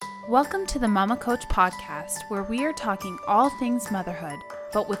Welcome to the Mama Coach podcast, where we are talking all things motherhood,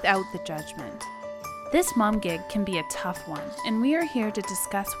 but without the judgment. This mom gig can be a tough one, and we are here to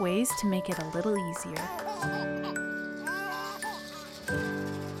discuss ways to make it a little easier.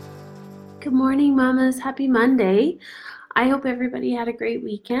 Good morning, mamas. Happy Monday. I hope everybody had a great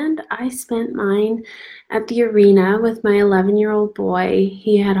weekend. I spent mine at the arena with my 11-year-old boy.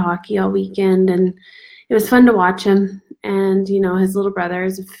 He had hockey all weekend, and it was fun to watch him. And, his little brother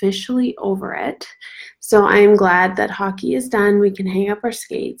is officially over it. So I am glad that hockey is done. We can hang up our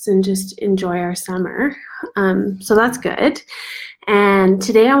skates and just enjoy our summer. So that's good. And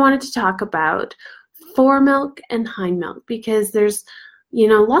today I wanted to talk about foremilk and hindmilk because there's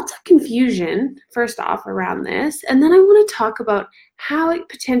lots of confusion, first off, around this. And then I want to talk about how it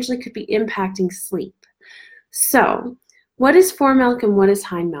potentially could be impacting sleep. So what is foremilk and what is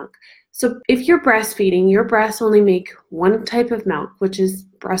hindmilk? So if you're breastfeeding, your breasts only make one type of milk, which is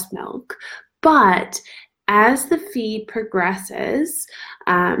breast milk. But as the feed progresses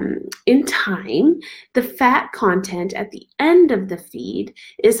in time, the fat content at the end of the feed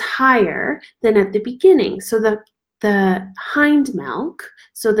is higher than at the beginning. So the hind milk,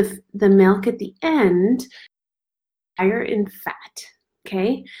 so the milk at the end, higher in fat,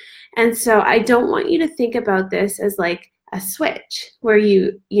 okay? And so I don't want you to think about this as like a switch where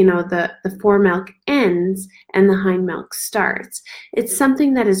the foremilk ends and the hind milk starts. It's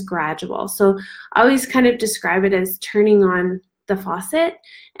something that is gradual. So I always kind of describe it as turning on the faucet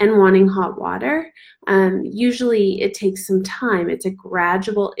and wanting hot water. Usually it takes some time. It's a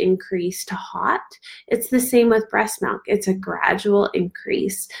gradual increase to hot. It's the same with breast milk. It's a gradual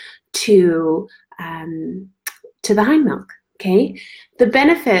increase to the hind milk. Okay. The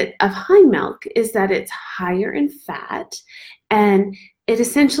benefit of hind milk is that it's higher in fat and it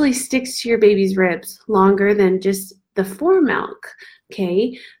essentially sticks to your baby's ribs longer than just the foremilk.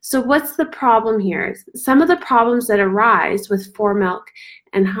 Okay. So what's the problem here? Some of the problems that arise with foremilk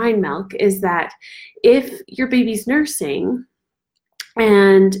and hind milk is that if your baby's nursing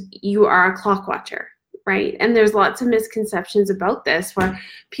and you are a clock watcher, right? And there's lots of misconceptions about this where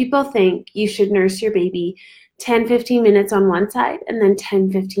people think you should nurse your baby 10-15 minutes on one side and then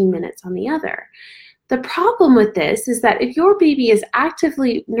 10-15 minutes on the other. The problem with this is that if your baby is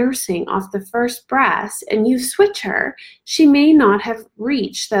actively nursing off the first breast and you switch her, she may not have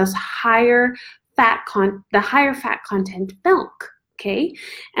reached those higher fat content milk, okay?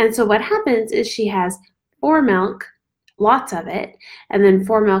 And so what happens is she has foremilk, lots of it, and then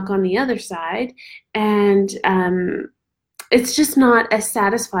foremilk on the other side, and it's just not as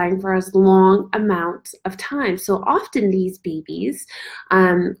satisfying for as long amounts of time. So often these babies,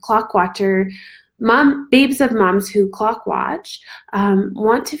 clock watcher, babes of moms who clock watch,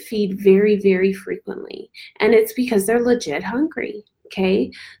 want to feed very, very frequently. And it's because they're legit hungry, okay?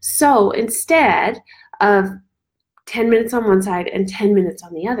 So instead of 10 minutes on one side and 10 minutes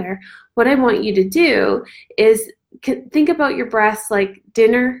on the other, what I want you to do is think about your breasts like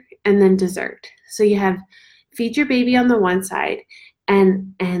dinner and then dessert. So you have feed your baby on the one side,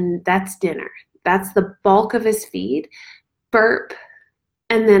 and that's dinner. That's the bulk of his feed. Burp,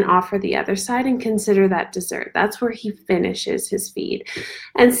 and then offer the other side and consider that dessert. That's where he finishes his feed.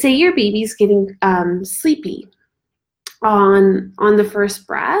 And say your baby's getting sleepy on the first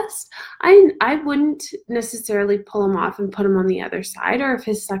breast, I wouldn't necessarily pull him off and put him on the other side, or if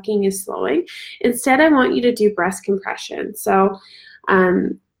his sucking is slowing. Instead, I want you to do breast compression. So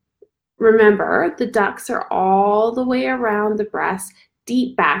remember, the ducts are all the way around the breast,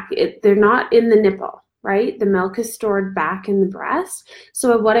 deep back. They're not in the nipple, right? The milk is stored back in the breast.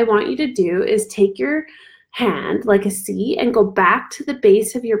 So what I want you to do is take your hand like a C and go back to the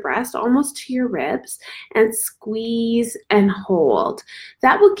base of your breast, almost to your ribs, and squeeze and hold.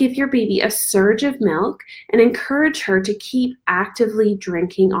 That will give your baby a surge of milk and encourage her to keep actively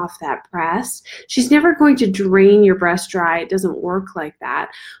drinking off that breast. She's never going to drain your breast dry. It doesn't work like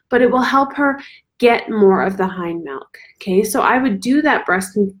that, but it will help her get more of the hind milk. Okay, so I would do that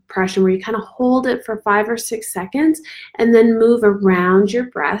breast compression where you kind of hold it for 5 or 6 seconds and then move around your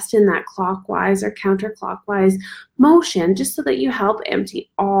breast in that clockwise or counterclockwise motion, just so that you help empty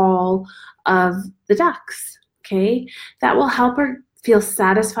all of the ducts. Okay, that will help her feel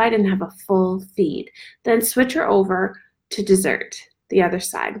satisfied and have a full feed. Then switch her over to dessert, the other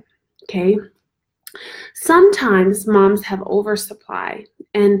side. Okay. Sometimes moms have oversupply,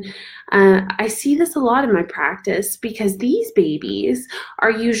 and I see this a lot in my practice because these babies are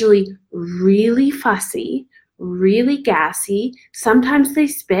usually really fussy, really gassy. Sometimes they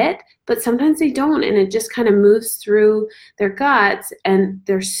spit, but sometimes they don't, and it just kind of moves through their guts, and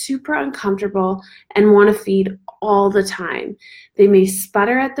they're super uncomfortable and want to feed all the time. They may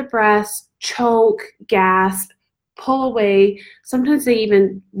sputter at the breast, choke, gasp, pull away. Sometimes they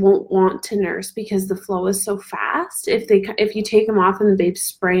even won't want to nurse because the flow is so fast. If you take them off and the baby's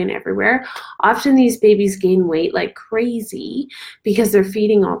spraying everywhere, often these babies gain weight like crazy because they're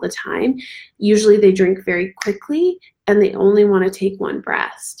feeding all the time. Usually they drink very quickly and they only want to take one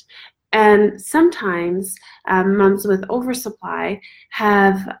breast. And sometimes moms with oversupply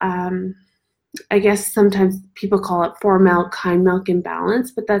have I guess sometimes people call it fore-milk, hind-milk imbalance,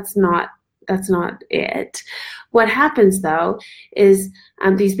 but that's not it. What happens though is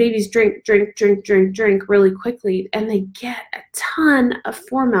these babies drink really quickly, and they get a ton of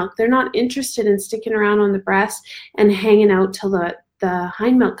fore-milk. They're not interested in sticking around on the breast and hanging out till the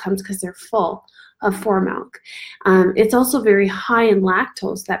hind milk comes because they're full of fore-milk. It's also very high in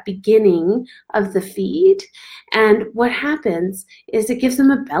lactose, that beginning of the feed. And what happens is it gives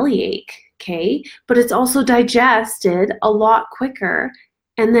them a bellyache, okay? But it's also digested a lot quicker.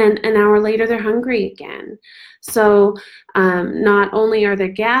 And then an hour later, they're hungry again. So not only are they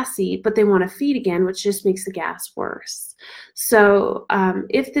gassy, but they want to feed again, which just makes the gas worse. So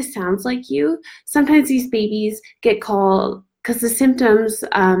if this sounds like you, sometimes these babies get called, because the symptoms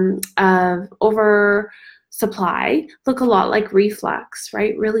of oversupply look a lot like reflux,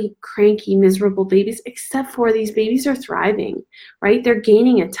 right? Really cranky, miserable babies, except for these babies are thriving, right? They're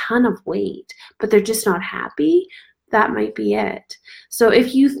gaining a ton of weight, but they're just not happy. That might be it. So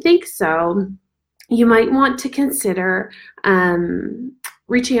if you think so, you might want to consider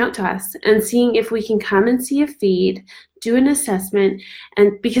reaching out to us and seeing if we can come and see a feed, do an assessment,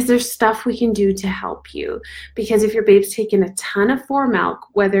 and because there's stuff we can do to help you. Because if your babe's taken a ton of fore-milk,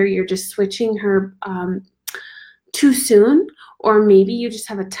 whether you're just switching her too soon, or maybe you just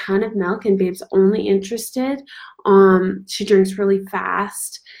have a ton of milk and babe's only interested, she drinks really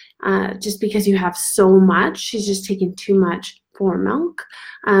fast, just because you have so much, she's just taking too much fore-milk.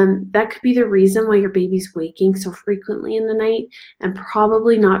 That could be the reason why your baby's waking so frequently in the night and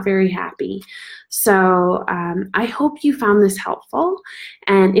probably not very happy. So I hope you found this helpful.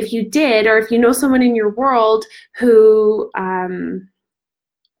 And if you did, or if you know someone in your world who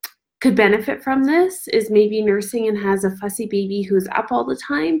could benefit from this, is maybe nursing and has a fussy baby who's up all the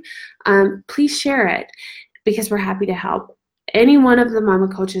time, please share it, because we're happy to help. Any one of the mama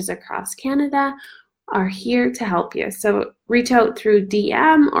coaches across Canada are here to help you. So reach out through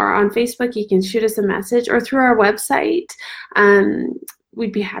DM or on Facebook. You can shoot us a message, or through our website.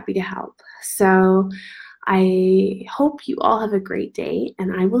 We'd be happy to help. So I hope you all have a great day,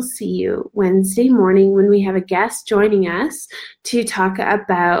 and I will see you Wednesday morning when we have a guest joining us to talk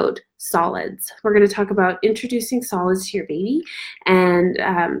about solids. We're going to talk about introducing solids to your baby and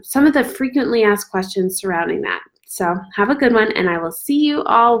some of the frequently asked questions surrounding that. So have a good one, and I will see you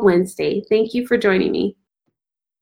all Wednesday. Thank you for joining me.